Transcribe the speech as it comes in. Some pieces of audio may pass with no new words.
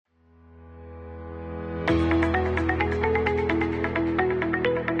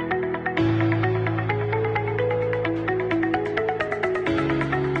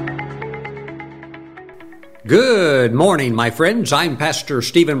Good morning, my friends. I'm Pastor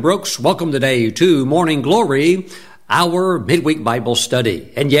Stephen Brooks. Welcome today to Morning Glory, our midweek Bible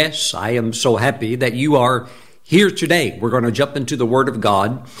study. And yes, I am so happy that you are here today. We're going to jump into the Word of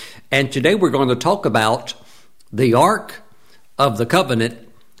God. And today we're going to talk about the Ark of the Covenant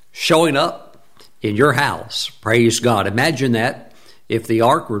showing up in your house. Praise God. Imagine that if the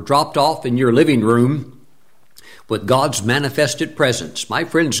Ark were dropped off in your living room with God's manifested presence. My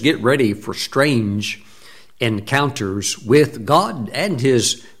friends, get ready for strange encounters with God and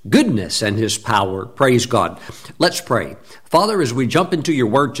His goodness and His power. Praise God. Let's pray. Father, as we jump into your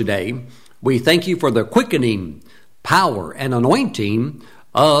word today, we thank you for the quickening power and anointing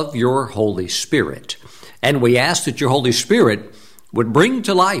of your Holy Spirit. And we ask that your Holy Spirit would bring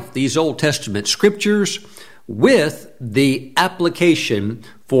to life these Old Testament scriptures with the application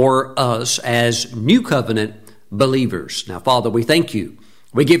for us as New Covenant believers. Now, Father, we thank you.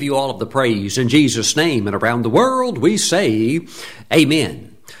 We give you all of the praise in Jesus' name, and around the world we say,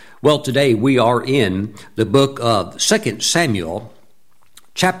 Amen. Well, today we are in the book of 2 Samuel,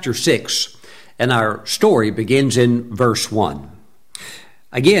 chapter 6, and our story begins in verse 1.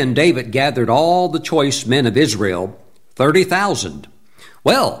 Again, David gathered all the choice men of Israel, 30,000.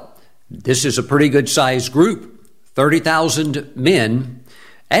 Well, this is a pretty good-sized group, 30,000 men,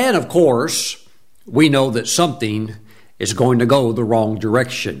 and of course, we know that something is going to go the wrong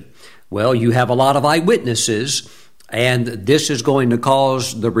direction. Well, you have a lot of eyewitnesses, and this is going to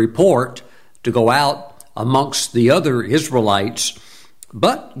cause the report to go out amongst the other Israelites.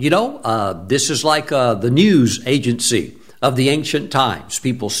 But, this is like the news agency of the ancient times.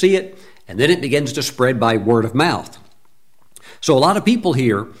 People see it, and then it begins to spread by word of mouth. So a lot of people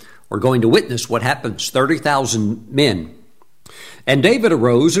here are going to witness what happens, 30,000 men. And David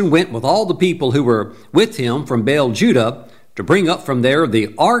arose and went with all the people who were with him from Baal Judah to bring up from there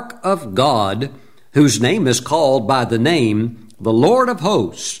the ark of God, whose name is called by the name the Lord of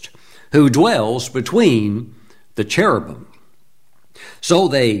Hosts, who dwells between the cherubim. So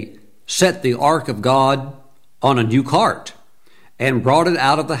they set the ark of God on a new cart and brought it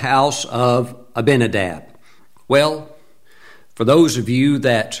out of the house of Abinadab. Well, for those of you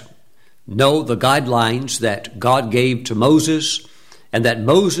that know the guidelines that God gave to Moses and that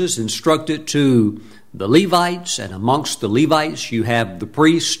Moses instructed to the Levites, and amongst the Levites you have the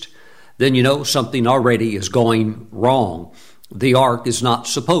priest, then you know something already is going wrong. The ark is not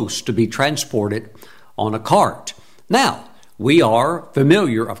supposed to be transported on a cart. Now, we are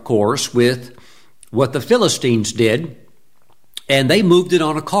familiar, of course, with what the Philistines did, and they moved it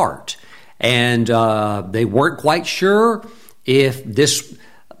on a cart. And they weren't quite sure if this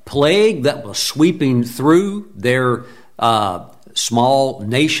plague that was sweeping through their small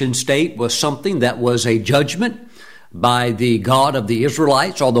nation state was something that was a judgment by the God of the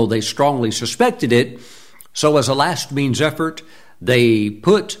Israelites, although they strongly suspected it. So as a last means effort, they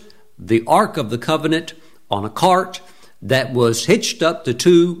put the Ark of the Covenant on a cart that was hitched up to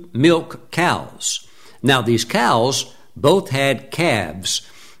 2 milk cows. Now these cows both had calves,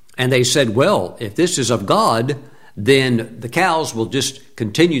 and they said, well, if this is of God, then the cows will just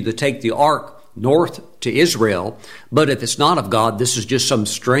continue to take the ark north to Israel. But if it's not of God, this is just some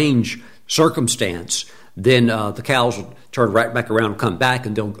strange circumstance, then the cows will turn right back around and come back,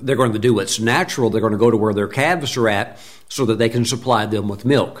 and they're going to do what's natural. They're going to go to where their calves are at so that they can supply them with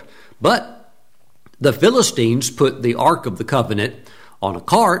milk. But the Philistines put the Ark of the Covenant on a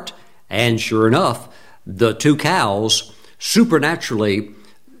cart, and sure enough, the 2 cows supernaturally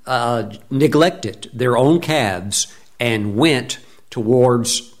neglected their own calves and went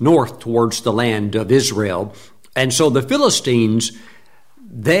north towards the land of Israel. And so the Philistines,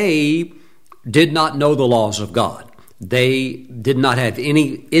 they did not know the laws of God. They did not have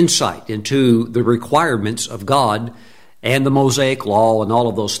any insight into the requirements of God and the Mosaic law and all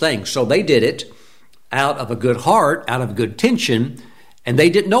of those things. So they did it out of a good heart, out of good intention, and they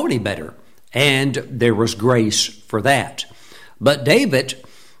didn't know any better. And there was grace for that. But David,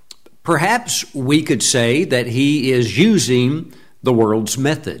 perhaps we could say that he is using the world's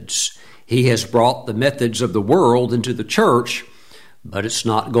methods. He has brought the methods of the world into the church, but it's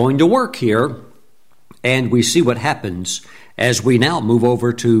not going to work here. And we see what happens as we now move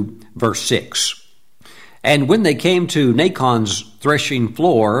over to verse 6. And when they came to Nachon's threshing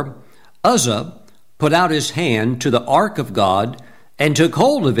floor, Uzzah put out his hand to the ark of God and took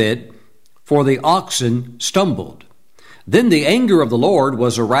hold of it, for the oxen stumbled. Then the anger of the Lord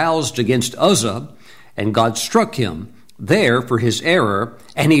was aroused against Uzzah, and God struck him there for his error,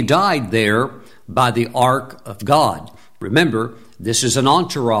 and he died there by the ark of God. Remember, this is an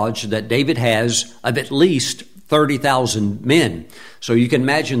entourage that David has of at least 30,000 men. So you can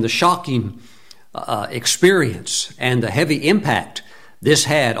imagine the shocking experience and the heavy impact this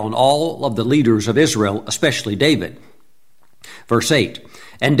had on all of the leaders of Israel, especially David. Verse 8,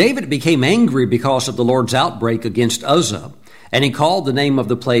 and David became angry because of the Lord's outbreak against Uzzah, and he called the name of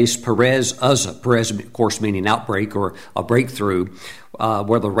the place Perez Uzzah. Perez, of course, meaning outbreak or a breakthrough,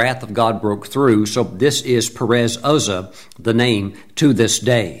 where the wrath of God broke through. So this is Perez Uzzah, the name to this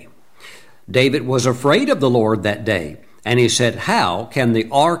day. David was afraid of the Lord that day, and he said, how can the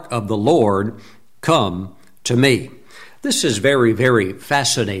ark of the Lord come to me? This is very, very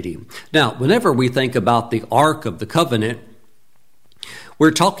fascinating. Now, whenever we think about the Ark of the Covenant, we're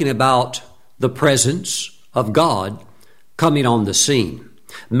talking about the presence of God coming on the scene.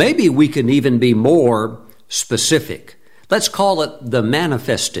 Maybe we can even be more specific. Let's call it the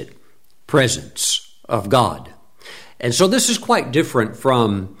manifested presence of God. And so this is quite different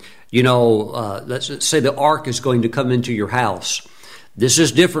from, let's say the ark is going to come into your house. This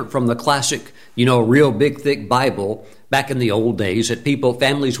is different from the classic, real big, thick Bible back in the old days that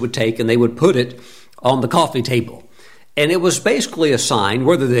families would take and they would put it on the coffee table. And it was basically a sign,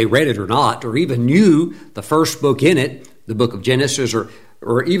 whether they read it or not, or even knew the first book in it, the book of Genesis,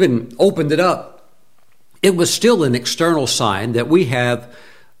 or even opened it up. It was still an external sign that we have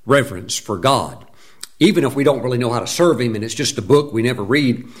reverence for God. Even if we don't really know how to serve Him and it's just a book we never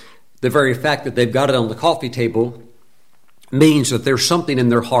read, the very fact that they've got it on the coffee table means that there's something in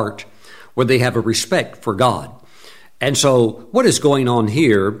their heart where they have a respect for God. And so what is going on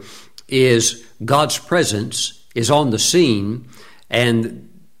here is God's presence is on the scene, and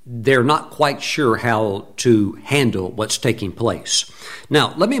they're not quite sure how to handle what's taking place.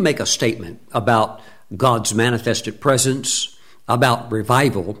 Now, let me make a statement about God's manifested presence, about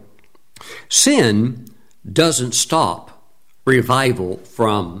revival. Sin doesn't stop revival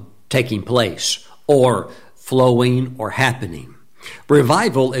from taking place or flowing or happening.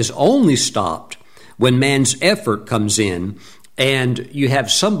 Revival is only stopped when man's effort comes in and you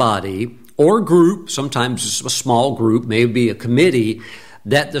have somebody or group, sometimes it's a small group, maybe a committee,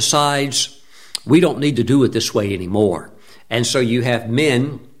 that decides we don't need to do it this way anymore. And so you have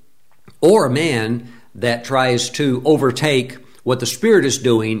men or a man that tries to overtake what the Spirit is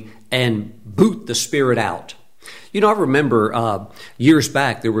doing and boot the Spirit out. I remember years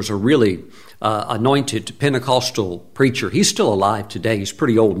back there was a really anointed Pentecostal preacher. He's still alive today. He's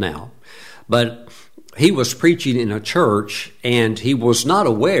pretty old now. But he was preaching in a church, and he was not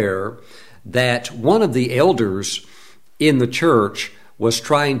aware that one of the elders in the church was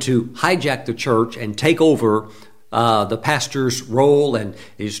trying to hijack the church and take over the pastor's role, and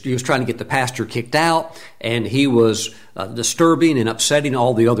he was trying to get the pastor kicked out, and he was disturbing and upsetting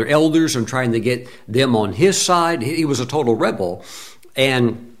all the other elders and trying to get them on his side. He was a total rebel,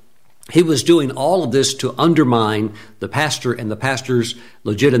 and he was doing all of this to undermine the pastor and the pastor's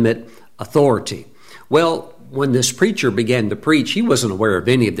legitimate authority. Well, when this preacher began to preach, he wasn't aware of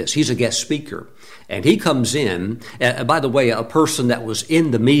any of this. He's a guest speaker. And he comes in, by the way, a person that was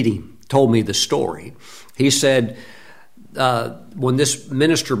in the meeting told me the story. He said, when this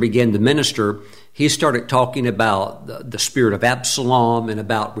minister began to minister, he started talking about the spirit of Absalom and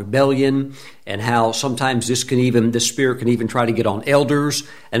about rebellion, and how sometimes this spirit can even try to get on elders,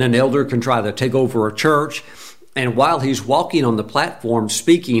 and an elder can try to take over a church. And while he's walking on the platform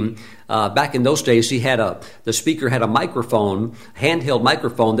speaking, back in those days, the speaker had a microphone, handheld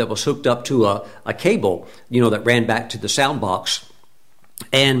microphone that was hooked up to a cable, that ran back to the sound box.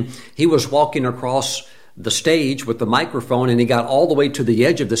 And he was walking across the stage with the microphone, and he got all the way to the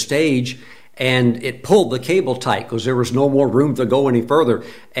edge of the stage, and it pulled the cable tight because there was no more room to go any further.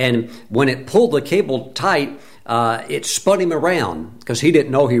 And when it pulled the cable tight, it spun him around because he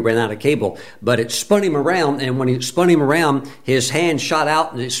didn't know he ran out of cable, but it spun him around. And when he spun him around, his hand shot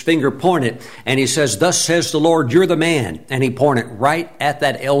out and his finger pointed, and he says, "Thus says the Lord, you're the man." And he pointed right at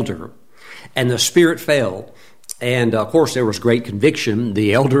that elder, and the spirit fell. And of course, there was great conviction.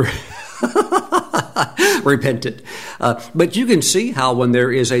 The elder repented. But you can see how when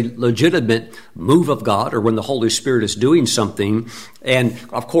there is a legitimate move of God, or when the Holy Spirit is doing something, and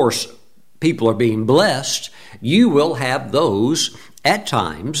of course, people are being blessed, you will have those at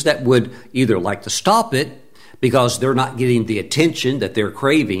times that would either like to stop it because they're not getting the attention that they're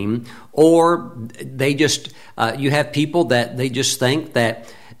craving, or they just, you have people that they just think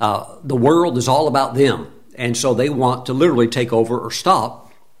that the world is all about them. And so they want to literally take over or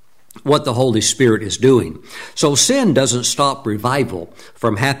stop what the Holy Spirit is doing. So sin doesn't stop revival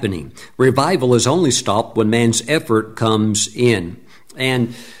from happening. Revival is only stopped when man's effort comes in.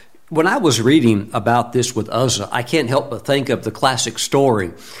 And when I was reading about this with Uzzah, I can't help but think of the classic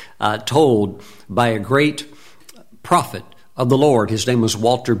story told by a great prophet of the Lord. His name was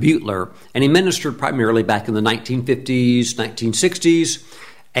Walter Butler, and he ministered primarily back in the 1950s, 1960s,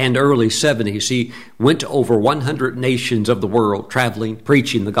 and early 70s. He went to over 100 nations of the world, traveling,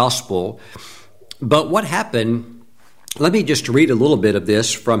 preaching the gospel. But what happened, let me just read a little bit of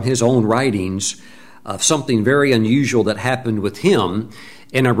this from his own writings of something very unusual that happened with him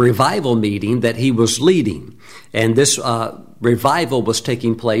in a revival meeting that he was leading. And this revival was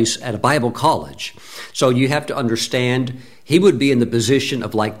taking place at a Bible college. So you have to understand, he would be in the position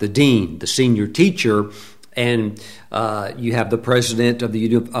of like the dean, the senior teacher, and you have the president of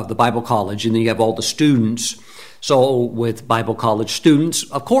the Bible college, and then you have all the students. So with Bible college students,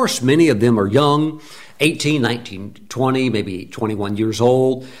 of course, many of them are young, 18, 19, 20, maybe 21 years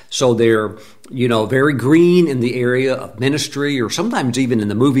old. So they're, very green in the area of ministry, or sometimes even in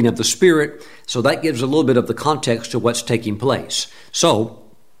the moving of the Spirit. So that gives a little bit of the context to what's taking place. So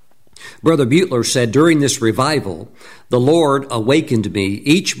Brother Butler said, during this revival, the Lord awakened me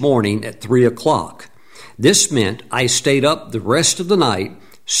each morning at 3 o'clock. This meant I stayed up the rest of the night,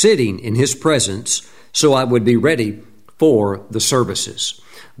 sitting in His presence, so I would be ready for the services.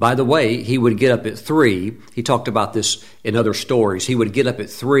 By the way, he would get up at 3. He talked about this in other stories. He would get up at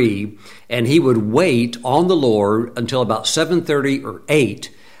 3, and he would wait on the Lord until about 7:30 or 8.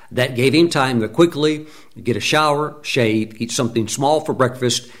 That gave him time to quickly get a shower, shave, eat something small for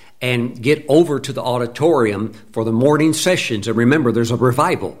breakfast, and get over to the auditorium for the morning sessions. And remember, there's a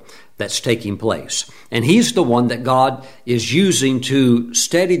revival that's taking place. And he's the one that God is using to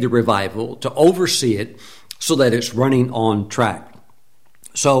steady the revival, to oversee it, so that it's running on track.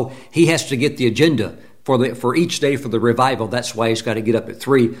 So he has to get the agenda for each day for the revival. That's why he's got to get up at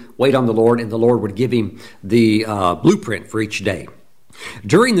 3, wait on the Lord, and the Lord would give him the blueprint for each day.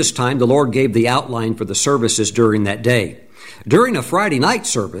 During this time, the Lord gave the outline for the services during that day. During a Friday night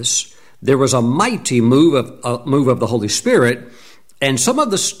service, there was a mighty move of the Holy Spirit, and some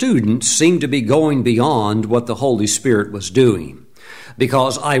of the students seemed to be going beyond what the Holy Spirit was doing.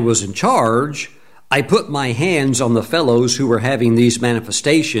 Because I was in charge, I put my hands on the fellows who were having these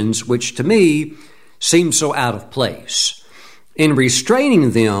manifestations, which to me seemed so out of place. In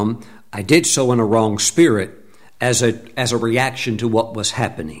restraining them, I did so in a wrong spirit as a reaction to what was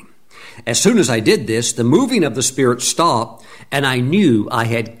happening. As soon as I did this, the moving of the Spirit stopped, and I knew I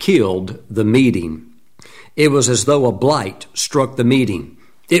had killed the meeting. It was as though a blight struck the meeting.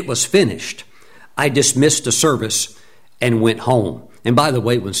 It was finished. I dismissed the service and went home. And by the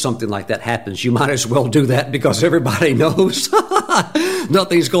way, when something like that happens, you might as well do that, because everybody knows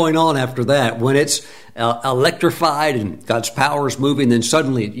nothing's going on after that. When it's electrified and God's power is moving, then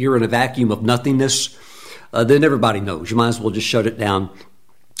suddenly you're in a vacuum of nothingness. Then everybody knows. You might as well just shut it down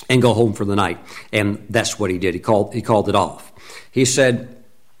and go home for the night. And that's what he did. He called it off. He said,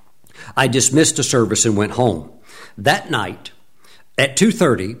 I dismissed the service and went home. That night at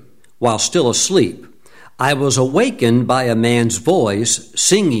 2:30, while still asleep, I was awakened by a man's voice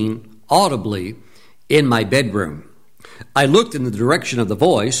singing audibly in my bedroom. I looked in the direction of the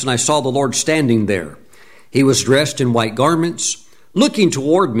voice, and I saw the Lord standing there. He was dressed in white garments, looking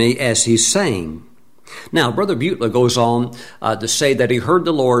toward me as he sang. Now, Brother Butler goes on to say that he heard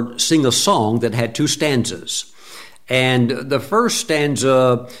the Lord sing a song that had 2 stanzas. And the first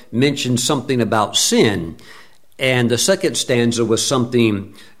stanza mentioned something about sin, and the second stanza was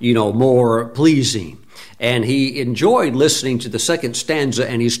something, more pleasing. And he enjoyed listening to the second stanza,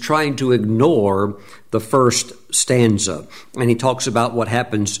 and he's trying to ignore the first stanza. And he talks about what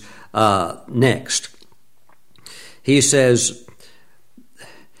happens next. He said,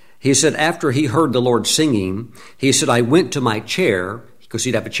 after he heard the Lord singing, he said, I went to my chair, because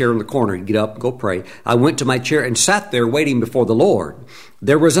he'd have a chair in the corner. He'd get up and go pray. I went to my chair and sat there waiting before the Lord.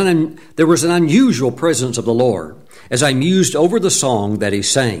 There was an unusual presence of the Lord as I mused over the song that he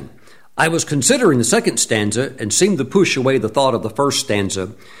sang. I was considering the second stanza and seemed to push away the thought of the first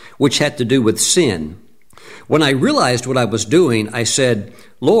stanza, which had to do with sin. When I realized what I was doing, I said,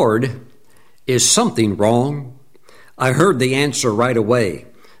 Lord, is something wrong? I heard the answer right away,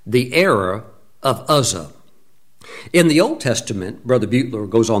 the error of Uzzah. In the Old Testament, Brother Butler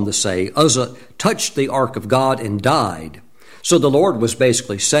goes on to say, Uzzah touched the ark of God and died. So the Lord was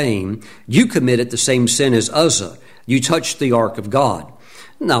basically saying, you committed the same sin as Uzzah. You touched the ark of God.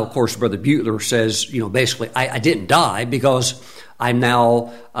 Now, of course, Brother Butler says, basically, I didn't die because I'm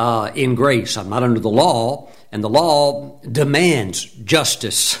now in grace. I'm not under the law, and the law demands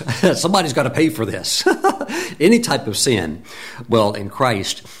justice. Somebody's got to pay for this. Any type of sin. Well, in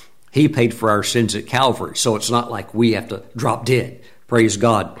Christ, He paid for our sins at Calvary, so it's not like we have to drop dead. Praise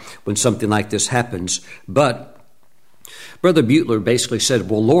God when something like this happens. But Brother Butler basically said,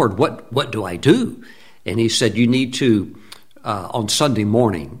 well, Lord, what do I do? And he said, you need to on Sunday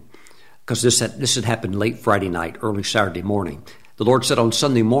morning, because this had happened late Friday night, early Saturday morning. The Lord said on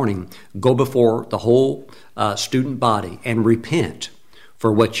Sunday morning, go before the whole student body and repent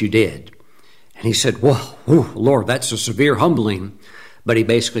for what you did. And he said, well, Lord, that's a severe humbling. But he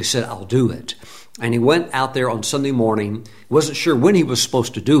basically said, I'll do it. And he went out there on Sunday morning. Wasn't sure when he was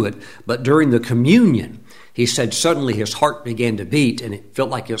supposed to do it, but during the communion, he said suddenly his heart began to beat, and it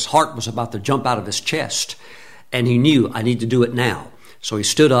felt like his heart was about to jump out of his chest. And he knew, I need to do it now. So he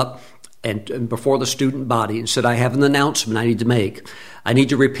stood up and before the student body and said, I have an announcement I need to make. I need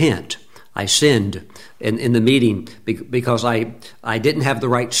to repent. I sinned in the meeting because I didn't have the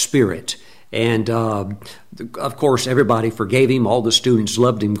right spirit. And of course, everybody forgave him. All the students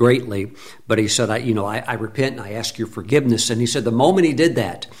loved him greatly. But he said, I repent and I ask your forgiveness. And he said the moment he did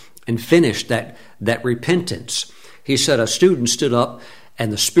that and finished that repentance, he said a student stood up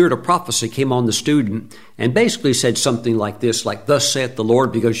and the spirit of prophecy came on the student and basically said something like this, like, thus saith the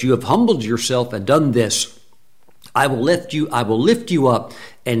Lord, because you have humbled yourself and done this, I will lift you up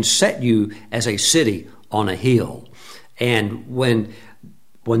and set you as a city on a hill. And when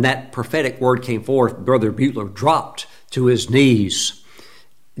that prophetic word came forth, Brother Butler dropped to his knees,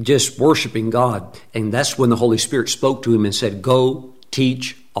 just worshiping God. And that's when the Holy Spirit spoke to him and said, go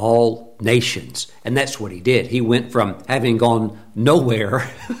teach all nations. And that's what he did. He went from having gone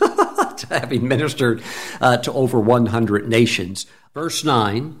nowhere to having ministered to over 100 nations. Verse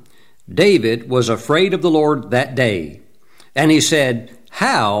 9, David was afraid of the Lord that day, and he said,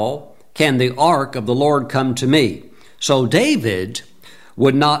 how can the ark of the Lord come to me? So David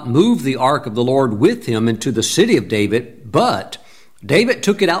would not move the ark of the Lord with him into the city of David, but David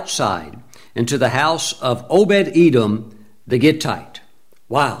took it outside into the house of Obed-Edom the Gittite.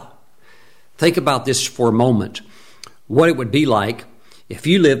 Wow. Think about this for a moment. What it would be like if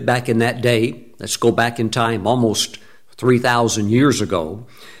you lived back in that day. Let's go back in time almost 3,000 years ago,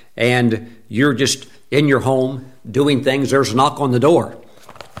 and you're just in your home doing things. There's a knock on the door.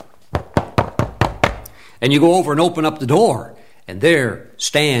 And you go over and open up the door, and there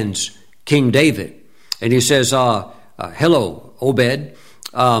stands King David. And he says, hello, Obed.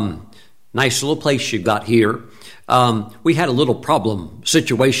 Nice little place you got here. We had a little problem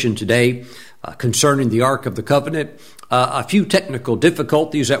situation today concerning the Ark of the Covenant. A few technical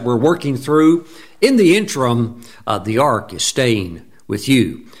difficulties that we're working through. In the interim, the Ark is staying with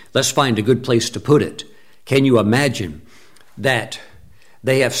you. Let's find a good place to put it. Can you imagine that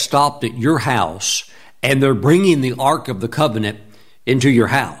they have stopped at your house and they're bringing the Ark of the Covenant into your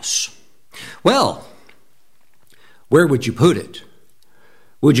house? Well, where would you put it?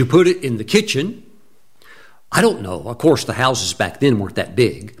 Would you put it in the kitchen? I don't know. Of course, the houses back then weren't that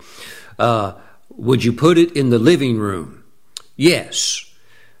big. Would you put it in the living room? Yes.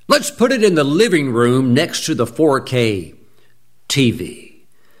 Let's put it in the living room next to the 4K TV.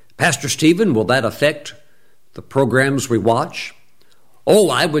 Pastor Stephen, will that affect the programs we watch? Oh,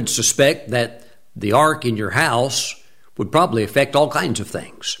 I would suspect that the ark in your house would probably affect all kinds of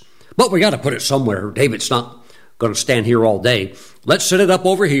things. But we got to put it somewhere. David's not going to stand here all day. Let's set it up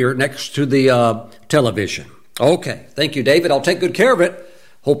over here next to the television. Okay, thank you, David. I'll take good care of it.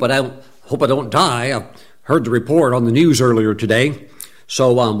 Hope I don't die. I've heard the report on the news earlier today,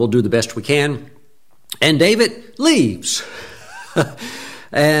 so we'll do the best we can. And David leaves.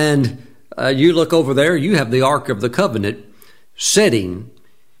 And you look over there, you have the Ark of the Covenant sitting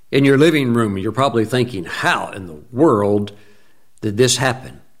in your living room. You're probably thinking, how in the world did this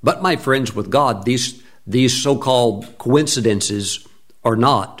happen? But my friends, with God, these so-called coincidences are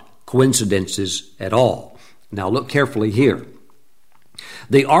not coincidences at all. Now look carefully here.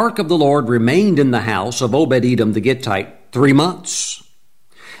 The ark of the Lord remained in the house of Obed-Edom the Gittite 3 months.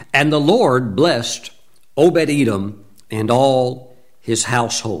 And the Lord blessed Obed-Edom and all his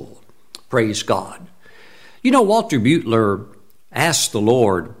household. Praise God. You know, Walter Butler asked the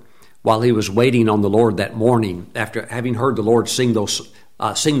Lord while he was waiting on the Lord that morning, after having heard the Lord sing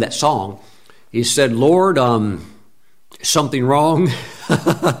that song, he said, Lord, is something wrong?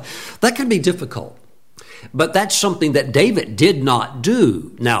 That can be difficult. But that's something that David did not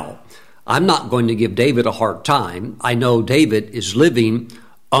do. Now, I'm not going to give David a hard time. I know David is living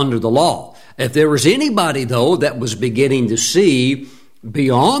under the law. If there was anybody, though, that was beginning to see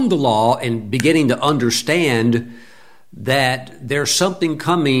beyond the law and beginning to understand that there's something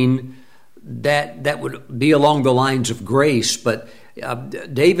coming that would be along the lines of grace. But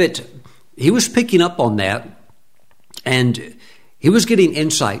David, he was picking up on that, and he was getting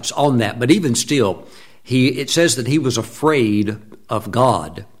insights on that. But even still, it says that he was afraid of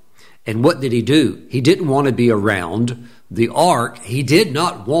God. And what did he do? He didn't want to be around the ark. He did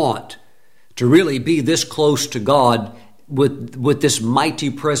not want to really be this close to God with this mighty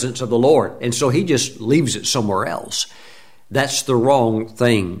presence of the Lord. And so he just leaves it somewhere else. That's the wrong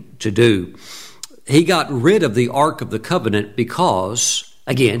thing to do. He got rid of the Ark of the Covenant because,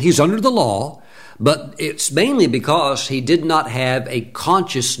 again, he's under the law, but it's mainly because he did not have a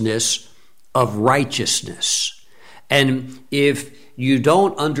consciousness of righteousness. And if you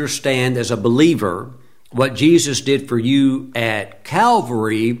don't understand as a believer what Jesus did for you at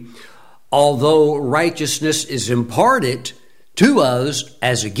Calvary, although righteousness is imparted to us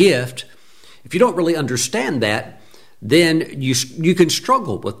as a gift, if you don't really understand that, then you can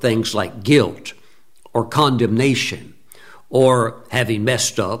struggle with things like guilt or condemnation or having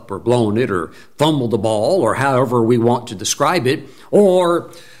messed up or blown it or fumbled the ball or however we want to describe it,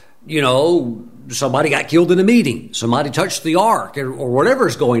 or, somebody got killed in a meeting, somebody touched the ark, or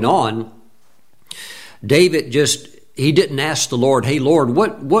whatever's going on. David he didn't ask the Lord, hey, Lord,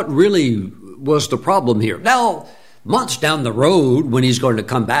 what really was the problem here? Now, months down the road, when he's going to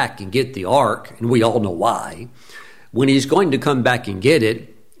come back and get the ark, and we all know why, when he's going to come back and get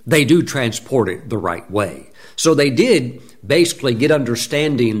it, they do transport it the right way. So they did basically get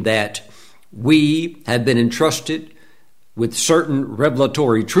understanding that we have been entrusted with certain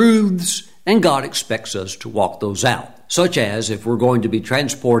revelatory truths, and God expects us to walk those out. Such as if we're going to be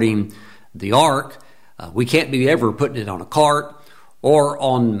transporting the ark, we can't be ever putting it on a cart or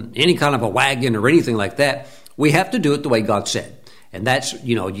on any kind of a wagon or anything like that. We have to do it the way God said. And that's,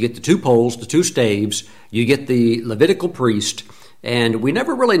 you get the 2 poles, the 2 staves, you get the Levitical priest, and we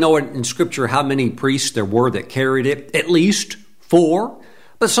never really know in Scripture how many priests there were that carried it, at least 4,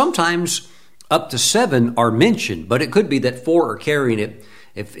 but sometimes up to 7 are mentioned, but it could be that 4 are carrying it.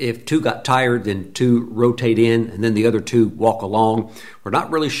 If 2 got tired, then 2 rotate in, and then the other 2 walk along. We're not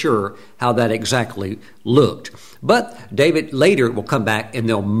really sure how that exactly looked. But David later will come back and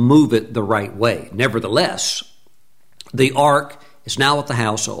they'll move it the right way. Nevertheless, the ark is now at the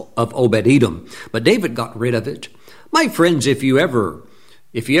house of Obed-Edom. But David got rid of it. My friends, if you ever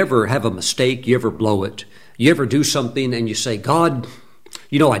have a mistake, you ever blow it, you ever do something and you say, God,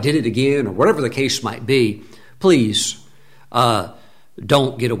 I did it again, or whatever the case might be, please,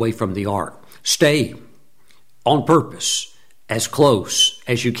 don't get away from the ark. Stay on purpose as close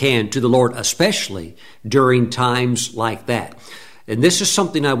as you can to the Lord, especially during times like that. And this is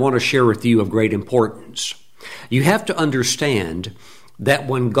something I want to share with you of great importance. You have to understand that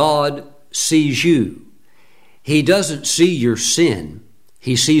when God sees you, He doesn't see your sin.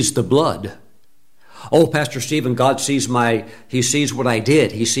 He sees the blood. Oh, Pastor Stephen, God sees He sees what I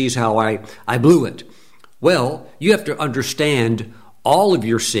did. He sees how I blew it. Well, you have to understand all of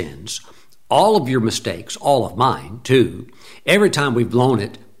your sins, all of your mistakes, all of mine too. Every time we've blown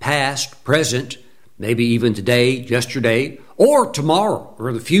it, past, present, maybe even today, yesterday, or tomorrow,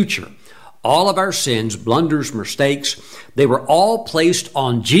 or the future. All of our sins, blunders, mistakes, they were all placed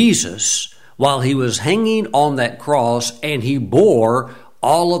on Jesus while He was hanging on that cross, and He bore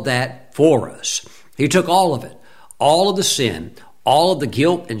all of that for us. He took all of it, all of the sin, all of the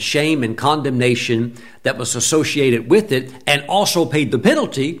guilt and shame and condemnation that was associated with it, and also paid the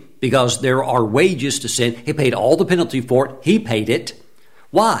penalty, because there are wages to sin. He paid all the penalty for it. He paid it.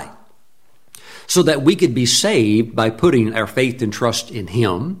 Why? So that we could be saved by putting our faith and trust in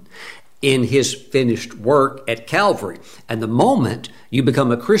Him, in His finished work at Calvary. And the moment you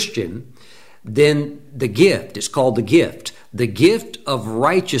become a Christian, then the gift, it's called the gift of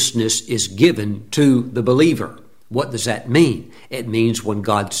righteousness is given to the believer. What does that mean? It means when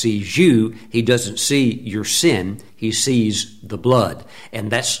God sees you, He doesn't see your sin, He sees the blood. And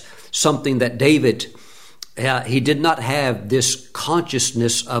that's something that David, he did not have this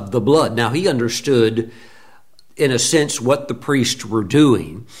consciousness of the blood. Now, he understood, in a sense, what the priests were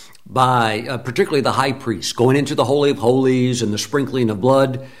doing by, particularly the high priest, going into the Holy of Holies and the sprinkling of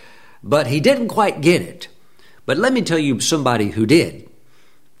blood, but he didn't quite get it. But let me tell you somebody who did,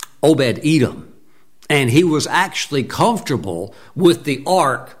 Obed-Edom. And he was actually comfortable with the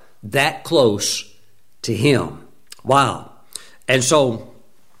ark that close to him. Wow. And so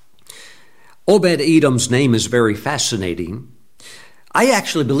Obed-Edom's name is very fascinating. I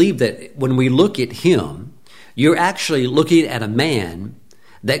actually believe that when we look at him, you're actually looking at a man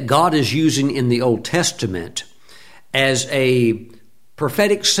that God is using in the Old Testament as a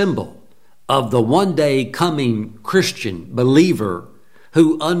prophetic symbol of the one day coming Christian believer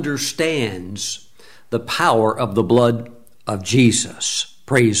who understands the power of the blood of Jesus.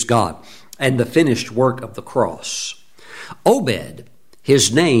 Praise God. And the finished work of the cross. Obed,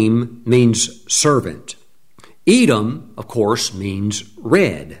 his name means servant. Edom, of course, means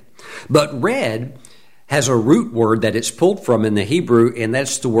red. But red has a root word that it's pulled from in the Hebrew, and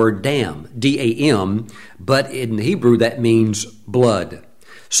that's the word dam, D-A-M, but in Hebrew that means blood.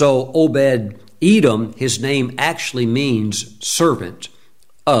 So Obed-Edom, his name actually means servant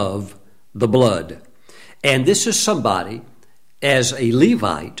of the blood. And this is somebody, as a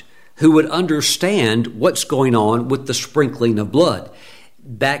Levite, who would understand what's going on with the sprinkling of blood.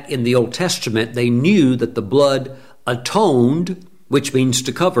 Back in the Old Testament, they knew that the blood atoned, which means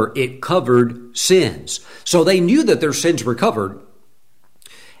to cover. It covered sins. So they knew that their sins were covered.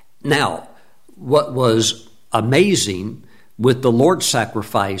 Now, what was amazing with the Lord's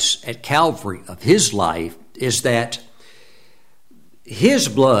sacrifice at Calvary of his life is that his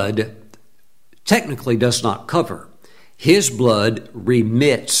blood technically does not cover. His blood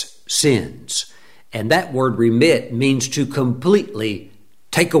remits sins. And that word remit means to completely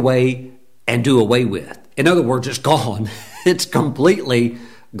take away and do away with. In other words, it's gone. It's completely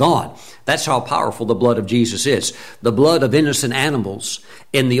gone. That's how powerful the blood of Jesus is. The blood of innocent animals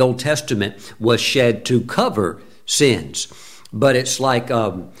in the Old Testament was shed to cover sins. But it's like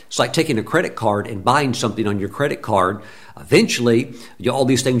taking a credit card and buying something on your credit card. Eventually, all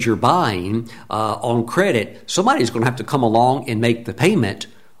these things you're buying on credit, somebody's going to have to come along and make the payment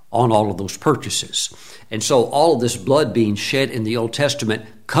on all of those purchases. And so all of this blood being shed in the Old Testament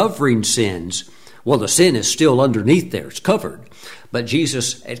covering sins, well, the sin is still underneath there. It's covered. But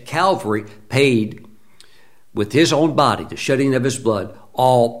Jesus at Calvary paid with his own body, the shedding of his blood,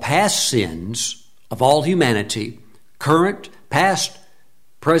 all past sins of all humanity, current, past,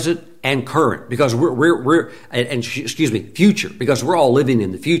 present, and current, because future, because we're all living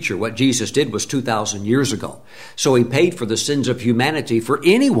in the future. What Jesus did was 2,000 years ago. So he paid for the sins of humanity for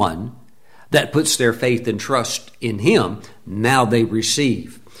anyone that puts their faith and trust in him. Now they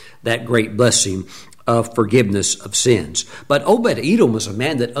receive that great blessing of forgiveness of sins. But Obed-Edom was a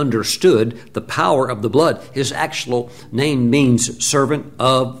man that understood the power of the blood. His actual name means servant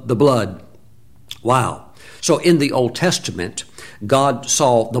of the blood. Wow. So in the Old Testament, God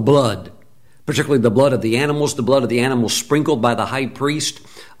saw the blood, particularly the blood of the animals sprinkled by the high priest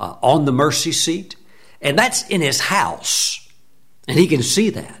on the mercy seat. And that's in his house. And he can see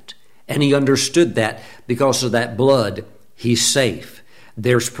that. And he understood that because of that blood, he's safe.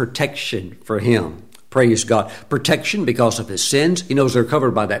 There's protection for him. Praise God. Protection because of his sins. He knows they're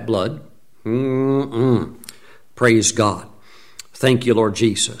covered by that blood. Praise God. Thank you, Lord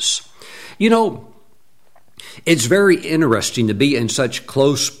Jesus. You know, it's very interesting to be in such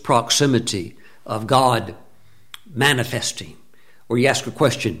close proximity of God manifesting. Where you ask a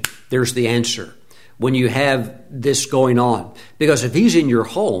question, there's the answer. When you have this going on. Because if he's in your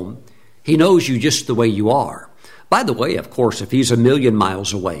home, he knows you just the way you are. By the way, of course, if he's 1,000,000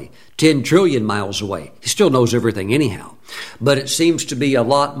 miles away, 10 trillion miles away, he still knows everything anyhow. But it seems to be a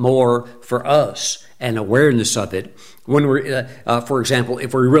lot more for us and awareness of it when we're, for example,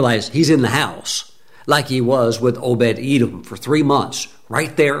 if we realize he's in the house, like he was with Obed-Edom for 3 months,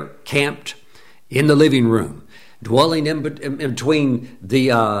 right there, camped in the living room, dwelling in between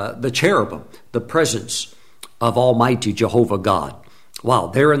the cherubim, the presence of Almighty Jehovah God. Wow,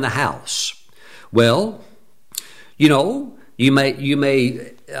 they're in the house. Well, you know, you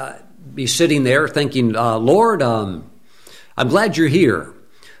may be sitting there thinking, Lord, I'm glad you're here,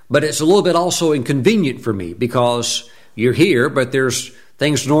 but it's a little bit also inconvenient for me because you're here, but there's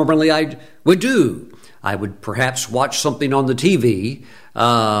things normally I would do. I would perhaps watch something on the TV,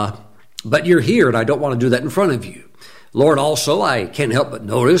 but you're here and I don't want to do that in front of you. Lord, also, I can't help but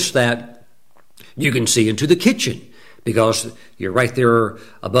notice that you can see into the kitchen because you're right there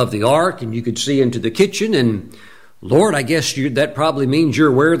above the ark and you can see into the kitchen. And Lord, I guess that probably means you're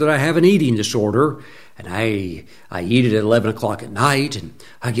aware that I have an eating disorder and I eat it at 11 o'clock at night and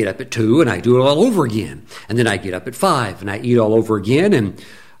I get up at 2 and I do it all over again. And then I get up at 5 and I eat all over again. And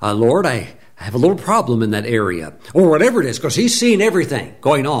Lord, I have a little problem in that area, or whatever it is, because he's seeing everything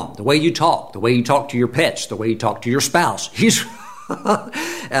going on, the way you talk to your pets, the way you talk to your spouse.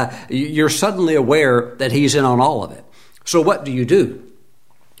 You're suddenly aware that he's in on all of it. So what do?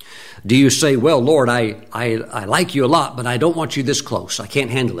 Do you say, well, Lord, I like you a lot, but I don't want you this close. I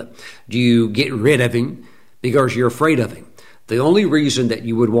can't handle it. Do you get rid of him because you're afraid of him? The only reason that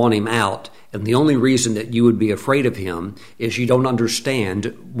you would want him out and the only reason that you would be afraid of him is you don't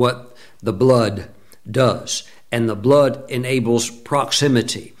understand what the blood does. And the blood enables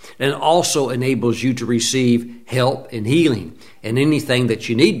proximity and also enables you to receive help and healing and anything that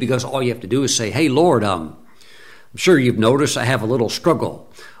you need, because all you have to do is say, hey, Lord, I'm sure you've noticed I have a little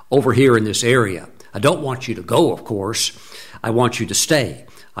struggle over here in this area. I don't want you to go, of course. I want you to stay.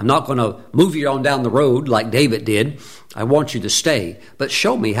 I'm not going to move you on down the road like David did. I want you to stay, but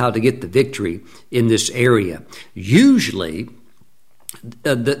show me how to get the victory in this area. Usually,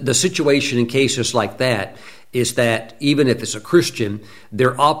 the situation in cases like that is that even if it's a Christian,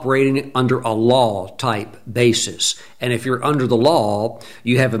 they're operating under a law type basis. And if you're under the law,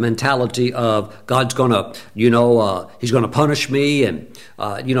 you have a mentality of God's going to, He's going to punish me. And,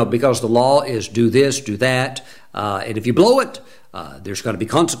 because the law is do this, do that. And if you blow it, there's going to be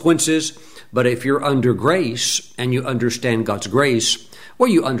consequences. But if you're under grace and you understand God's grace, well,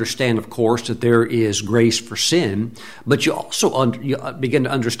 you understand, of course, that there is grace for sin, but you also you begin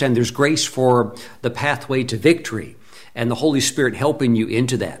to understand there's grace for the pathway to victory and the Holy Spirit helping you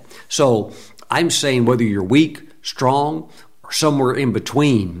into that. So I'm saying whether you're weak, strong, or somewhere in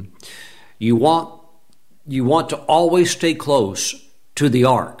between, you want to always stay close to the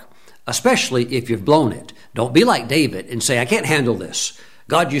ark, especially if you've blown it. Don't be like David and say, I can't handle this.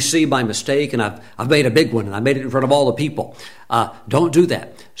 God, you see my mistake, and I've made a big one, and I made it in front of all the people. Don't do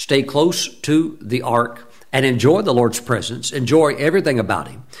that. Stay close to the ark and enjoy the Lord's presence. Enjoy everything about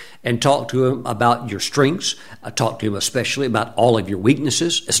Him, and talk to Him about your strengths. Talk to Him especially about all of your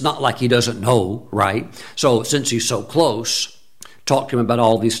weaknesses. It's not like He doesn't know, right? So since He's so close, talk to Him about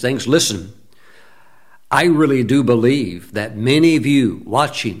all these things. Listen, I really do believe that many of you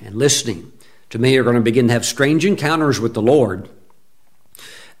watching and listening to me are going to begin to have strange encounters with the Lord.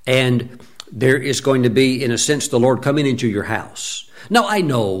 And there is going to be, in a sense, the Lord coming into your house. Now, I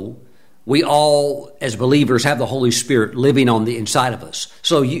know we all, as believers, have the Holy Spirit living on the inside of us.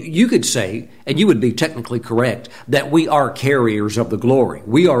 So you could say, and you would be technically correct, that we are carriers of the glory.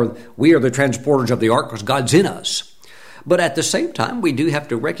 We are the transporters of the ark because God's in us. But at the same time, we do have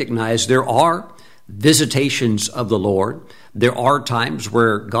to recognize there are visitations of the Lord. There are times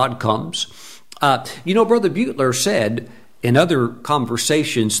where God comes. Brother Butler said in other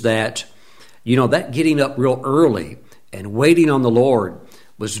conversations that, that getting up real early and waiting on the Lord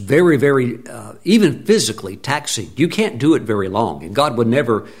was very, very, even physically taxing. You can't do it very long, and God would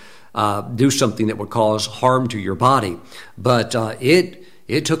never do something that would cause harm to your body. But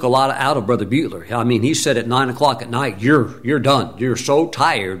it took a lot out of Brother Butler. I mean, he said at 9 o'clock at night, you're done. You're so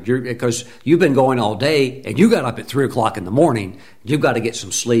tired because you've been going all day, and you got up at 3 o'clock in the morning. You've got to get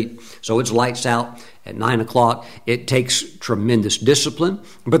some sleep. So it's lights out at 9 o'clock. It takes tremendous discipline,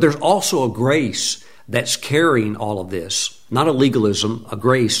 but there's also a grace that's carrying all of this. Not a legalism, a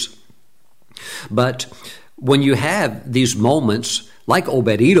grace. But when you have these moments like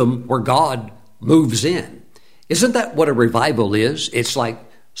Obed-Edom where God moves in, isn't that what a revival is? It's like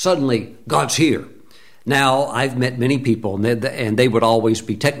suddenly God's here. Now, I've met many people, and they would always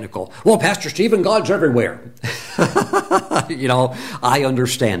be technical. Well, Pastor Stephen, God's everywhere. I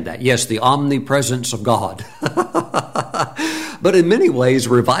understand that. Yes, the omnipresence of God. But in many ways,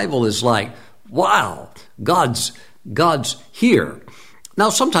 revival is like, wow, God's here. Now,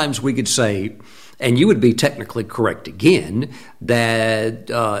 sometimes we could say, and you would be technically correct again, that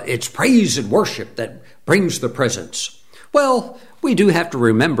it's praise and worship that brings the presence. Well, we do have to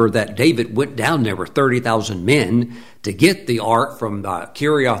remember that David went down there with 30,000 men to get the ark from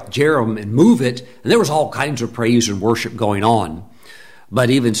Kiriath Jearim and move it, and there was all kinds of praise and worship going on.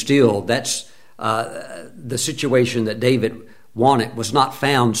 But even still, that's the situation that David wanted was not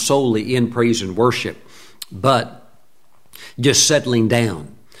found solely in praise and worship, but just settling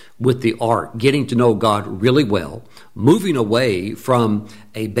down with the ark, getting to know God really well, moving away from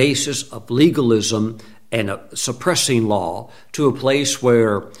a basis of legalism and a suppressing law to a place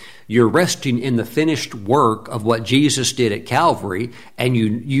where you're resting in the finished work of what Jesus did at Calvary, and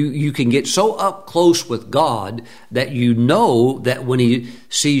you can get so up close with God that you know that when He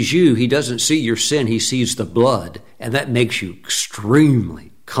sees you, He doesn't see your sin, He sees the blood, and that makes you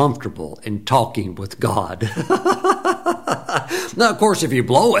extremely comfortable in talking with God. Now, of course, if you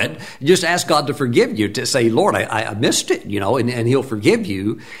blow it, just ask God to forgive you, to say, Lord, I missed it, and He'll forgive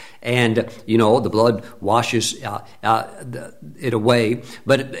you. And, the blood washes it away.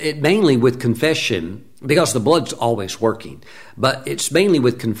 But it mainly with confession, because the blood's always working. But it's mainly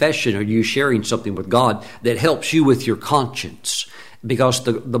with confession, or you sharing something with God, that helps you with your conscience. Because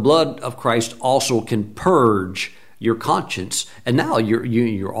the blood of Christ also can purge your conscience. And now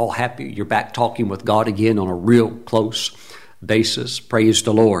you're all happy. You're back talking with God again on a real close basis. Praise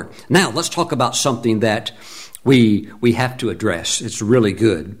the Lord. Now, let's talk about something that we have to address. It's really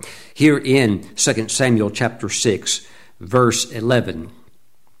good. Here in 2 Samuel chapter 6, verse 11,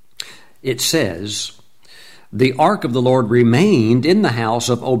 it says, "The ark of the Lord remained in the house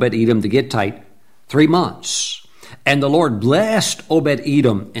of Obed-Edom the Gittite 3 months, and the Lord blessed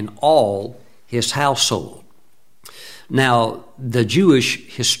Obed-Edom and all his household." Now, the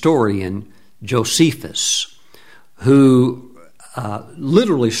Jewish historian Josephus, who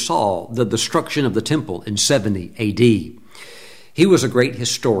literally saw the destruction of the temple in 70 A.D., he was a great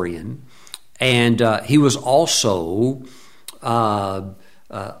historian, and he was also a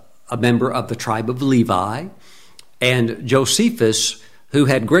member of the tribe of Levi. And Josephus, who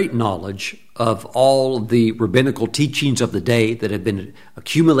had great knowledge of all the rabbinical teachings of the day that had been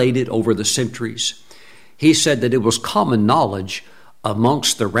accumulated over the centuries, he said that it was common knowledge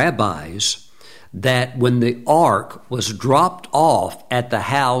amongst the rabbis that when the ark was dropped off at the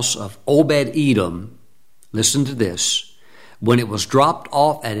house of Obed-Edom, listen to this, when it was dropped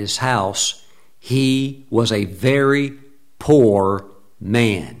off at his house, he was a very poor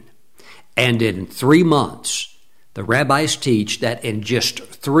man. And in 3 months, the rabbis teach that in just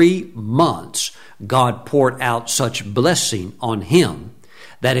 3 months, God poured out such blessing on him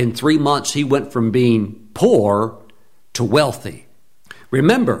that in 3 months he went from being poor to wealthy.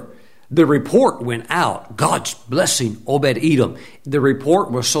 Remember, the report went out, God's blessing Obed-Edom. The report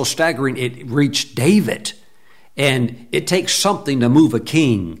was so staggering, it reached David. And it takes something to move a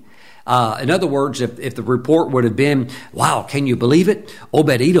king. In other words, if the report would have been, wow, can you believe it?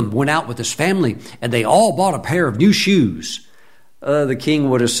 Obed-Edom went out with his family and they all bought a pair of new shoes. The king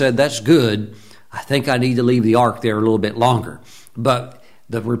would have said, that's good. I think I need to leave the ark there a little bit longer. But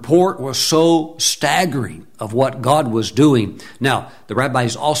the report was so staggering of what God was doing. Now, the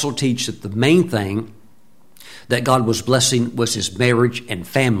rabbis also teach that the main thing that God was blessing was his marriage and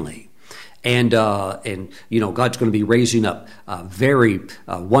family. And you know, God's going to be raising up very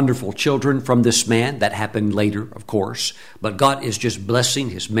wonderful children from this man. That happened later, of course. But God is just blessing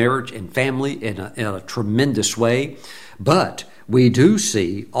his marriage and family in a tremendous way. But we do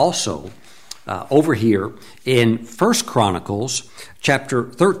see also over here in 1 Chronicles chapter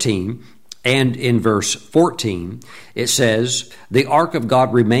 13 and in verse 14, it says, the ark of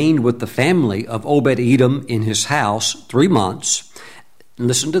God remained with the family of Obed-Edom in his house 3 months.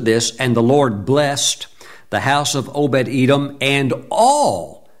 Listen to this, and the Lord blessed the house of Obed-Edom and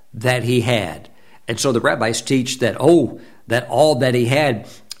all that he had. And so the rabbis teach that, that all that he had,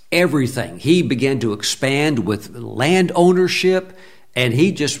 everything. He began to expand with land ownership, and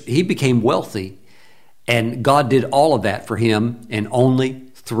he became wealthy. And God did all of that for him in only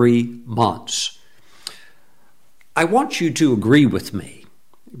 3 months. I want you to agree with me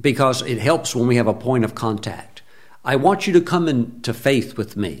because it helps when we have a point of contact. I want you to come into faith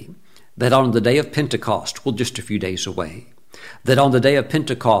with me that on the day of Pentecost, well, just a few days away, that on the day of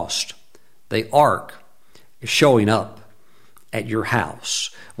Pentecost, the ark is showing up at your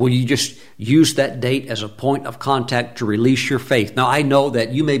house. Will you just use that date as a point of contact to release your faith? Now, I know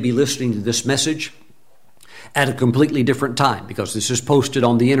that you may be listening to this message at a completely different time because this is posted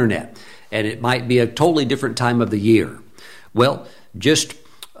on the internet, and it might be a totally different time of the year. Well, just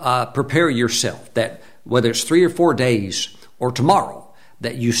prepare yourself that whether it's 3 or 4 days or tomorrow,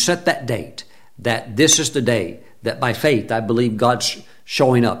 that you set that date, that this is the day that by faith I believe God's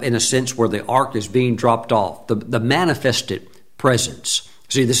showing up in a sense where the ark is being dropped off, the manifested presence.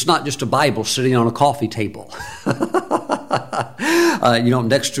 See, this is not just a Bible sitting on a coffee table,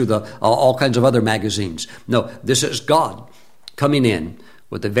 next to all kinds of other magazines. No, this is God coming in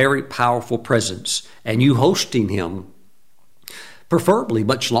with a very powerful presence and you hosting him preferably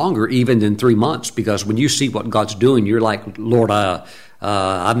much longer even than 3 months, because when you see what God's doing, you're like, Lord,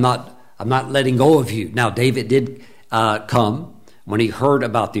 I'm not letting go of you. Now, David did come when he heard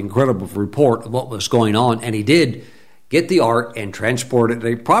about the incredible report of what was going on, and he did get the ark and transport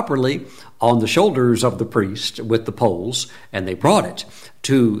it properly on the shoulders of the priest with the poles, and they brought it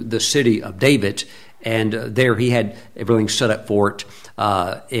to the city of David, and there he had everything set up for it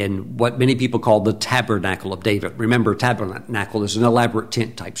in what many people call the Tabernacle of David. Remember, tabernacle is an elaborate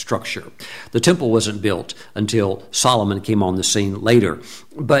tent-type structure. The temple wasn't built until Solomon came on the scene later.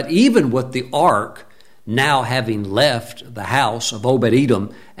 But even with the ark now having left the house of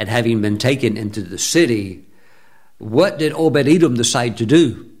Obed-Edom and having been taken into the city, what did Obed-Edom decide to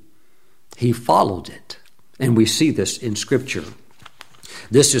do? He followed it. And we see this in Scripture.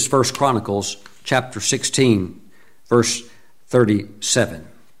 This is 1 Chronicles chapter 16, verse 37.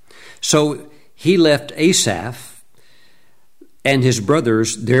 So he left Asaph and his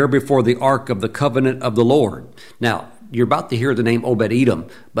brothers there before the ark of the covenant of the Lord. Now, you're about to hear the name Obed-Edom,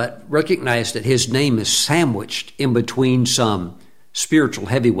 but recognize that his name is sandwiched in between some spiritual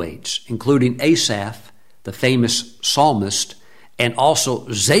heavyweights, including Asaph, the famous psalmist, and also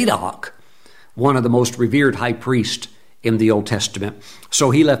Zadok, one of the most revered high priests in the Old Testament.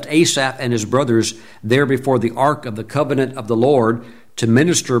 So he left Asaph and his brothers there before the ark of the covenant of the Lord to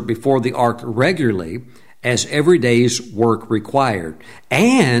minister before the ark regularly, as every day's work required.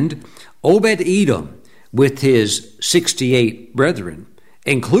 And Obed-Edom with his 68 brethren,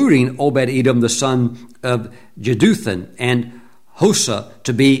 including Obed-Edom, the son of Jeduthun, and Hosah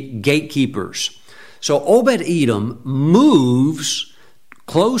to be gatekeepers. So Obed-Edom moves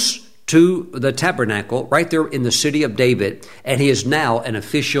close to the tabernacle right there in the city of David, and he is now an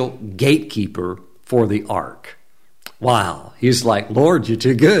official gatekeeper for the ark. Wow. He's like, Lord, you're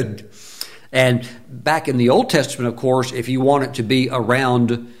too good. And back in the Old Testament, of course, if you want it to be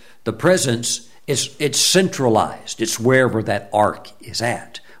around the presence, it's centralized. It's wherever that ark is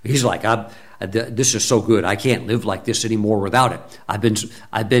at. He's like, this is so good. I can't live like this anymore without it.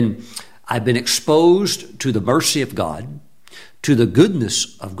 I've been exposed to the mercy of God, to the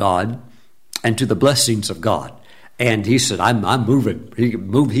goodness of God, and to the blessings of God. And he said, I'm moving.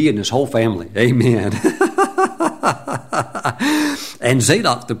 He and his whole family. Amen. And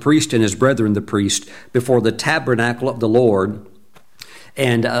Zadok the priest and his brethren the priest before the tabernacle of the Lord.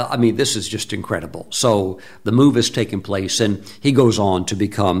 And this is just incredible. So the move has taken place, and he goes on to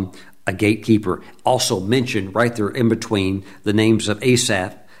become a gatekeeper. Also mentioned right there in between the names of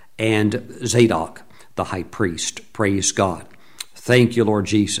Asaph and Zadok, the high priest. Praise God. Thank you, Lord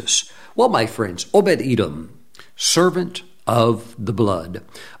Jesus. Well, my friends, Obed-Edom, servant of the blood.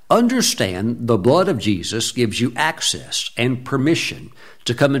 Understand, the blood of Jesus gives you access and permission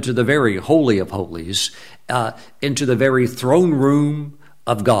to come into the very holy of holies, into the very throne room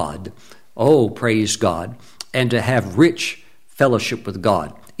of God. Oh, praise God. And to have rich fellowship with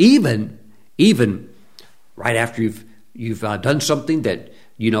God. Even right after you've done something that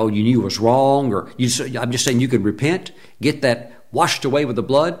you knew was wrong, or I'm just saying you can repent, get that washed away with the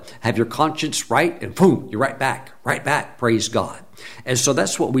blood, have your conscience right, and boom, you're right back, praise God. And so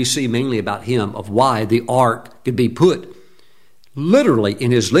that's what we see mainly about him, of why the ark could be put literally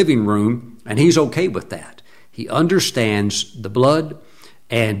in his living room, and he's okay with that. He understands the blood,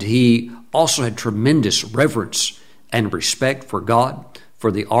 and he also had tremendous reverence and respect for God,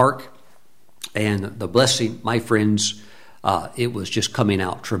 for the ark, and the blessing, my friends, it was just coming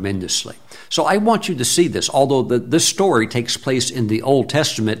out tremendously. So I want you to see this. Although this story takes place in the Old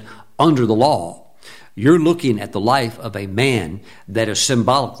Testament under the law, you're looking at the life of a man that is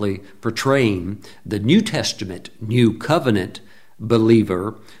symbolically portraying the New Testament, New Covenant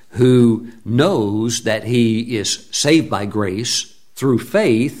believer who knows that he is saved by grace through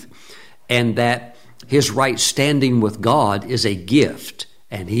faith, and that his right standing with God is a gift,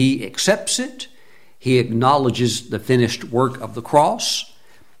 and he accepts it. He acknowledges the finished work of the cross,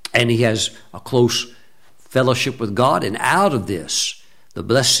 and he has a close fellowship with God. And out of this, the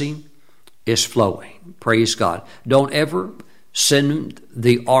blessing is flowing. Praise God. Don't ever send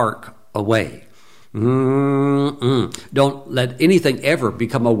the ark away. Don't let anything ever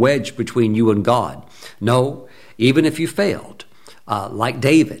become a wedge between you and God. No, even if you failed, like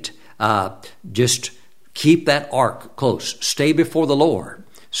David, just keep that ark close. Stay before the Lord.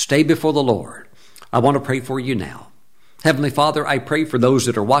 Stay before the Lord. I want to pray for you now. Heavenly Father, I pray for those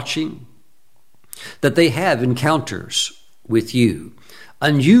that are watching, that they have encounters with you,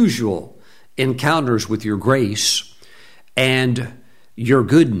 unusual encounters with your grace and your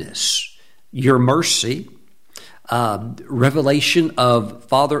goodness, your mercy, revelation of,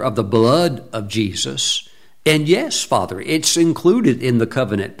 Father, of the blood of Jesus. And yes, Father, it's included in the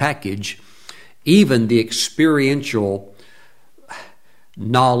covenant package, even the experiential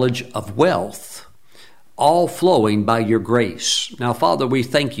knowledge of wealth, all flowing by your grace. Now, Father, we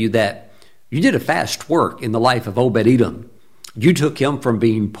thank you that you did a fast work in the life of Obed-Edom. You took him from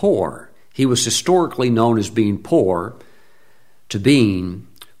being poor. He was historically known as being poor to being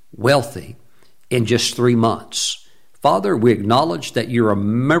wealthy in just 3 months. Father, we acknowledge that you're a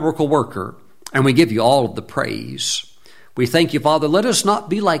miracle worker, and we give you all of the praise. We thank you, Father. Let us not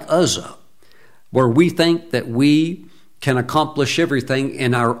be like Uzzah, where we think that we can accomplish everything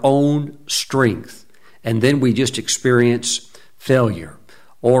in our own strength, and then we just experience failure,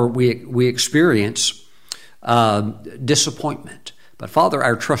 or we experience disappointment. But Father,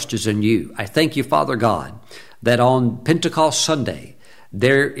 our trust is in you. I thank you, Father God, that on Pentecost Sunday,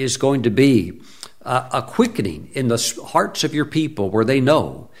 there is going to be a quickening in the hearts of your people, where they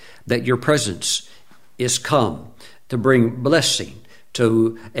know that your presence is come to bring blessing,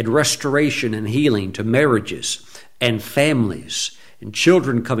 and restoration and healing to marriages and families, and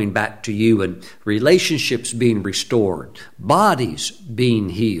children coming back to you, and relationships being restored, bodies being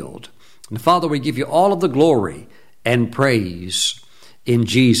healed. And Father, we give you all of the glory and praise in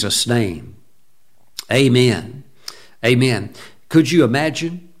Jesus' name. Amen. Amen. Could you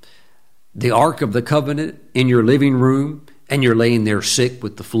imagine the Ark of the Covenant in your living room, and you're laying there sick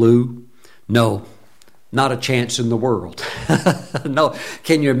with the flu? No, Not a chance in the world. No.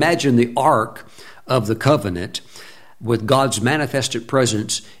 Can you imagine the Ark of the Covenant with God's manifested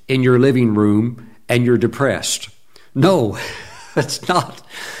presence in your living room and you're depressed? No, it's not.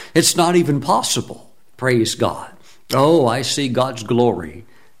 It's not even possible. Praise God. Oh, I see God's glory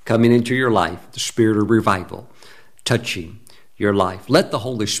coming into your life, the spirit of revival touching your life. Let the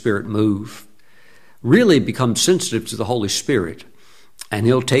Holy Spirit move. Really become sensitive to the Holy Spirit, and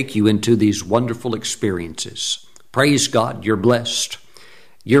He'll take you into these wonderful experiences. Praise God, you're blessed.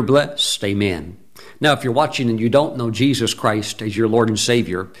 You're blessed. Amen. Now, if you're watching and you don't know Jesus Christ as your Lord and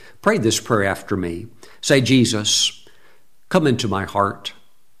Savior, pray this prayer after me. Say, Jesus, come into my heart.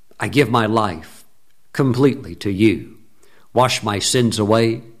 I give my life completely to you. Wash my sins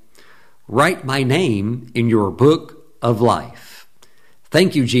away. Write my name in your book of life.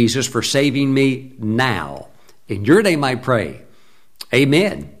 Thank you, Jesus, for saving me now. In your name I pray.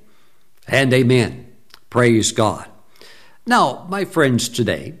 Amen and amen. Praise God. Now, my friends,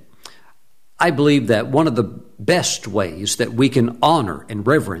 today, I believe that one of the best ways that we can honor and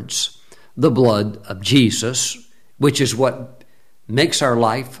reverence the blood of Jesus, which is what makes our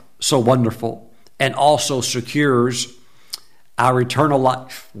life so wonderful and also secures our eternal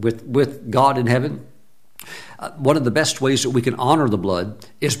life with God in heaven, one of the best ways that we can honor the blood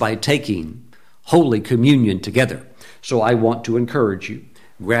is by taking Holy Communion together. So I want to encourage you,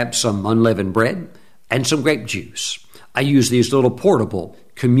 grab some unleavened bread and some grape juice. I use these little portable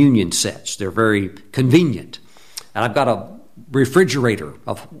communion sets. They're very convenient. And I've got a refrigerator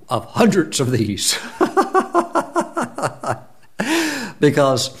of hundreds of these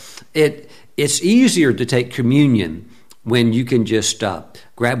because it's easier to take communion when you can just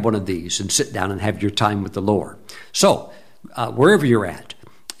grab one of these and sit down and have your time with the Lord. So wherever you're at,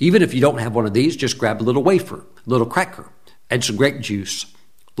 even if you don't have one of these, just grab a little wafer, a little cracker, and some grape juice.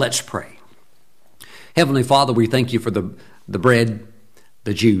 Let's pray. Heavenly Father, we thank you for the bread,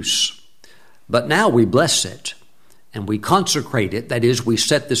 the juice. But now we bless it and we consecrate it. That is, we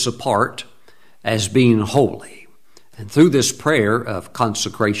set this apart as being holy. And through this prayer of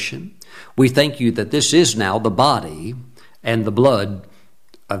consecration, we thank you that this is now the body and the blood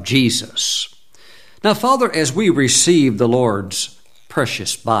of Jesus. Now, Father, as we receive the Lord's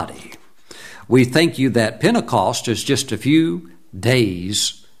precious body, we thank you that Pentecost is just a few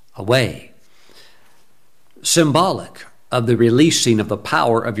days away, symbolic of the releasing of the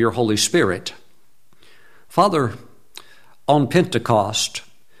power of your Holy Spirit. Father, on Pentecost,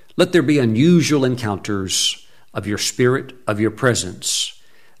 let there be unusual encounters of your Spirit, of your presence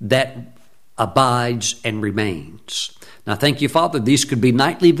that abides and remains. Now, thank you, Father, these could be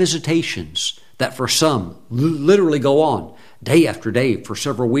nightly visitations that for some literally go on day after day for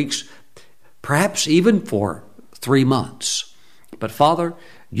several weeks, perhaps even for 3 months. But Father,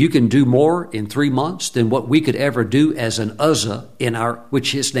 you can do more in 3 months than what we could ever do as an Uzzah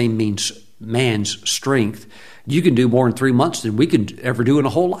which his name means man's strength. You can do more in 3 months than we could ever do in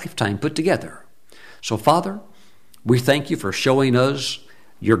a whole lifetime put together. So Father, we thank you for showing us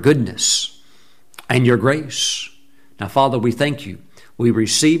your goodness and your grace. Now, Father, we thank you. We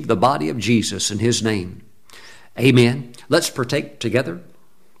receive the body of Jesus in his name. Amen. Let's partake together.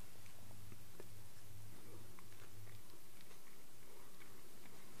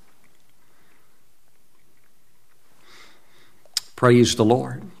 Praise the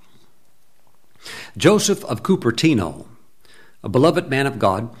Lord. Joseph of Cupertino, a beloved man of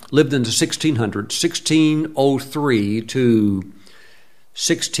God, lived in the 1600s, 1603 to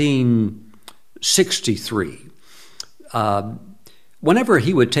 1663. Whenever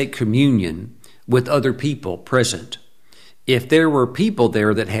he would take communion with other people present, if there were people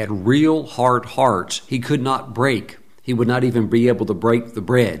there that had real hard hearts, he could not break. He would not even be able to break the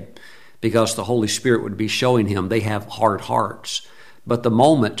bread because the Holy Spirit would be showing him they have hard hearts. But the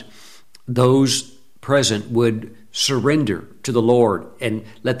moment those present would surrender to the Lord and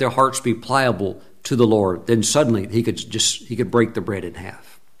let their hearts be pliable to the Lord, then suddenly he could break the bread in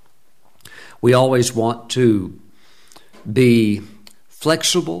half. We always want to be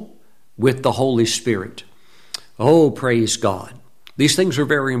flexible with the Holy Spirit. Oh, praise God. These things are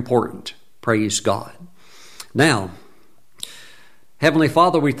very important. Praise God. Now, Heavenly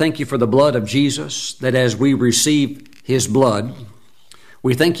Father, we thank you for the blood of Jesus, that as we receive his blood,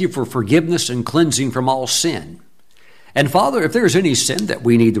 we thank you for forgiveness and cleansing from all sin. And Father, if there's any sin that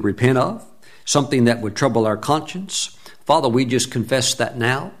we need to repent of, something that would trouble our conscience, Father, we just confess that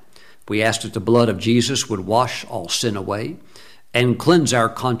now. We ask that the blood of Jesus would wash all sin away and cleanse our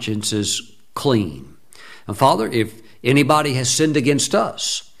consciences clean. And Father, if anybody has sinned against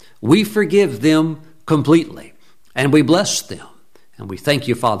us, we forgive them completely and we bless them. And we thank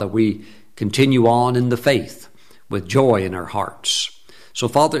you, Father, we continue on in the faith with joy in our hearts. So,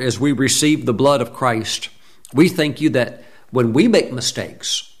 Father, as we receive the blood of Christ, we thank you that when we make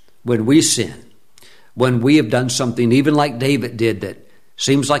mistakes, when we sin, when we have done something even like David did that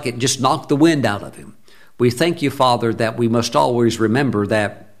seems like it just knocked the wind out of him, we thank you, Father, that we must always remember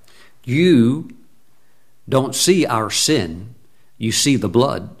that you don't see our sin, you see the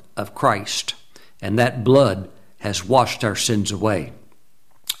blood of Christ, and that blood has washed our sins away.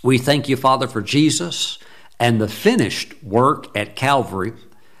 We thank you, Father, for Jesus and the finished work at Calvary,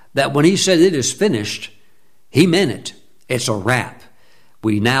 that when he said it is finished, he meant it. It's a wrap.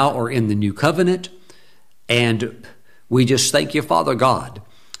 We now are in the new covenant, and we just thank you, Father God,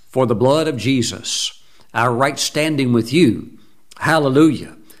 for the blood of Jesus, our right standing with you.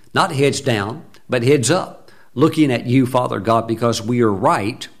 Hallelujah. Not heads down, but heads up, looking at you, Father God, because we are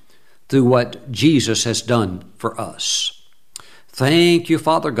right through what Jesus has done for us. Thank you,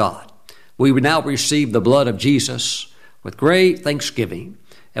 Father God. We now receive the blood of Jesus with great thanksgiving.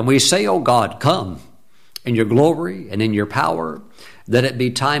 And we say, oh God, come in your glory and in your power. Let it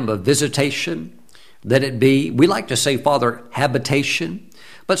be time of visitation. Let it be, we like to say, Father, habitation.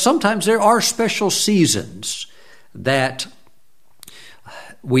 But sometimes there are special seasons that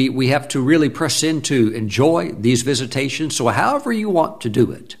we have to really press into, enjoy these visitations. So however you want to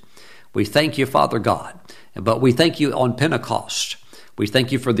do it, we thank you, Father God. But we thank you on Pentecost. We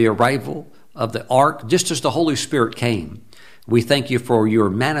thank you for the arrival of the ark, just as the Holy Spirit came. We thank you for your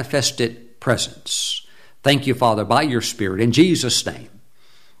manifested presence. Thank you, Father, by your Spirit. In Jesus' name,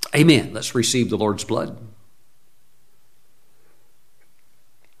 amen. Let's receive the Lord's blood.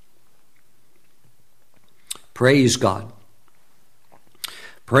 Praise God.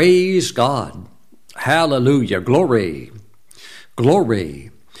 Praise God. Hallelujah. Glory.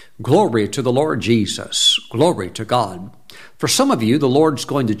 Glory. Glory to the Lord Jesus. Glory to God. For some of you, the Lord's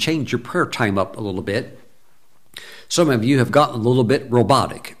going to change your prayer time up a little bit. Some of you have gotten a little bit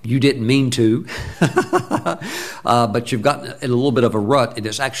robotic. You didn't mean to, but you've gotten in a little bit of a rut. It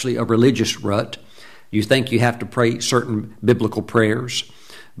is actually a religious rut. You think you have to pray certain biblical prayers,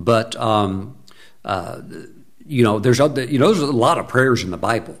 but there's a lot of prayers in the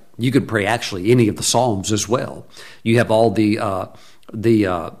Bible. You could pray actually any of the Psalms as well. You have all the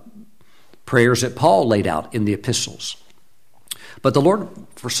prayers that Paul laid out in the epistles. But the Lord,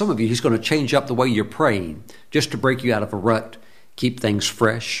 for some of you, he's going to change up the way you're praying just to break you out of a rut, keep things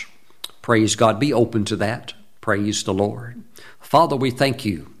fresh. Praise God. Be open to that. Praise the Lord. Father, we thank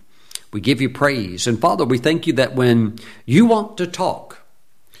you. We give you praise. And Father, we thank you that when you want to talk,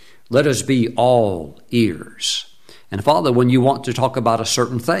 let us be all ears. And Father, when you want to talk about a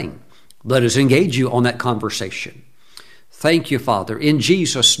certain thing, let us engage you on that conversation. Thank you, Father, in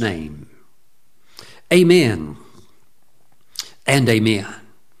Jesus' name. Amen and amen.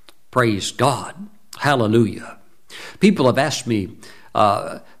 Praise God. Hallelujah. People have asked me,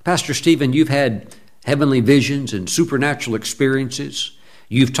 Pastor Stephen, you've had heavenly visions and supernatural experiences.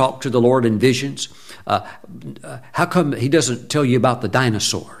 You've talked to the Lord in visions. How come he doesn't tell you about the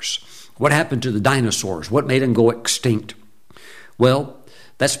dinosaurs? What happened to the dinosaurs? What made them go extinct? Well,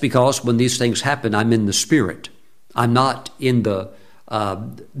 that's because when these things happen, I'm in the spirit. I'm not in the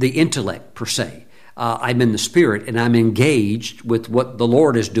intellect per se. I'm in the spirit, and I'm engaged with what the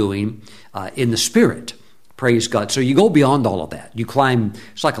Lord is doing in the spirit. Praise God. So you go beyond all of that. You climb,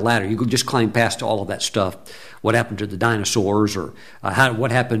 it's like a ladder. You just climb past all of that stuff. What happened to the dinosaurs, or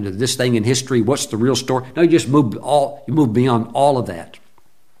what happened to this thing in history? What's the real story? No, you just move beyond all of that.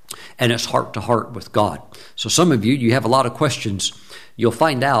 And it's heart to heart with God. So some of you have a lot of questions. You'll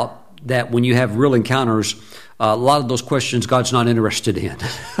find out that when you have real encounters, a lot of those questions God's not interested in.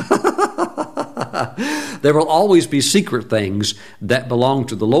 There will always be secret things that belong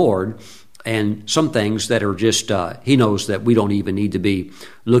to the Lord, and some things that are just, he knows that we don't even need to be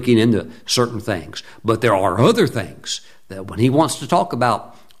looking into certain things. But there are other things that when he wants to talk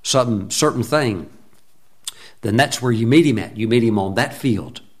about some certain thing, then that's where you meet him at. You meet him on that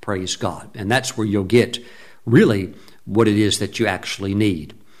field, praise God. And that's where you'll get really what it is that you actually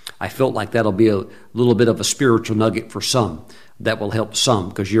need. I felt like that'll be a little bit of a spiritual nugget for some that will help some,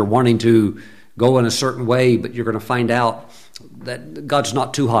 because you're wanting to go in a certain way, but you're going to find out that God's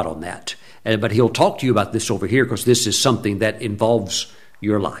not too hot on that. But he'll talk to you about this over here, because this is something that involves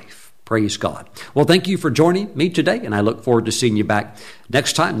your life. Praise God. Well, thank you for joining me today, and I look forward to seeing you back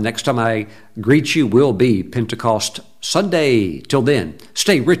next time. Next time I greet you will be Pentecost Sunday. Till then,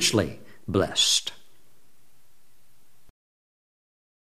 stay richly blessed.